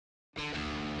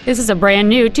This is a brand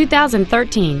new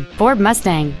 2013 Ford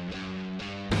Mustang.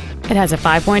 It has a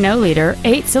 5.0-liter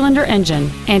 8-cylinder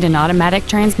engine and an automatic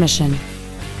transmission.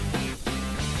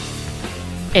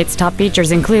 Its top features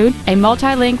include a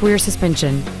multi-link rear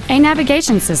suspension, a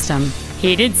navigation system,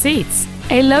 heated seats,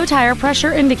 a low tire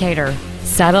pressure indicator,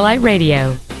 satellite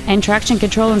radio, and traction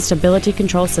control and stability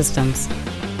control systems.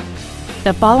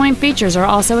 The following features are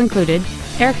also included: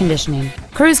 air conditioning,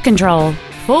 cruise control,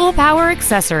 full power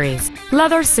accessories,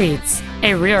 leather seats,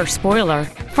 a rear spoiler,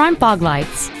 front fog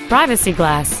lights, privacy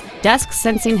glass, dusk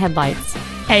sensing headlights,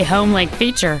 a home link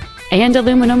feature, and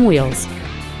aluminum wheels.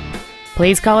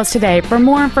 Please call us today for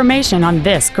more information on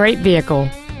this great vehicle.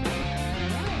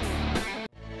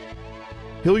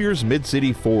 Hillyer's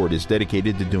Mid-City Ford is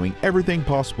dedicated to doing everything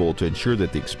possible to ensure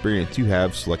that the experience you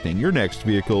have selecting your next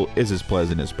vehicle is as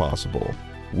pleasant as possible.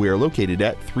 We are located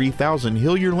at 3000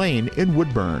 Hillier Lane in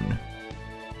Woodburn.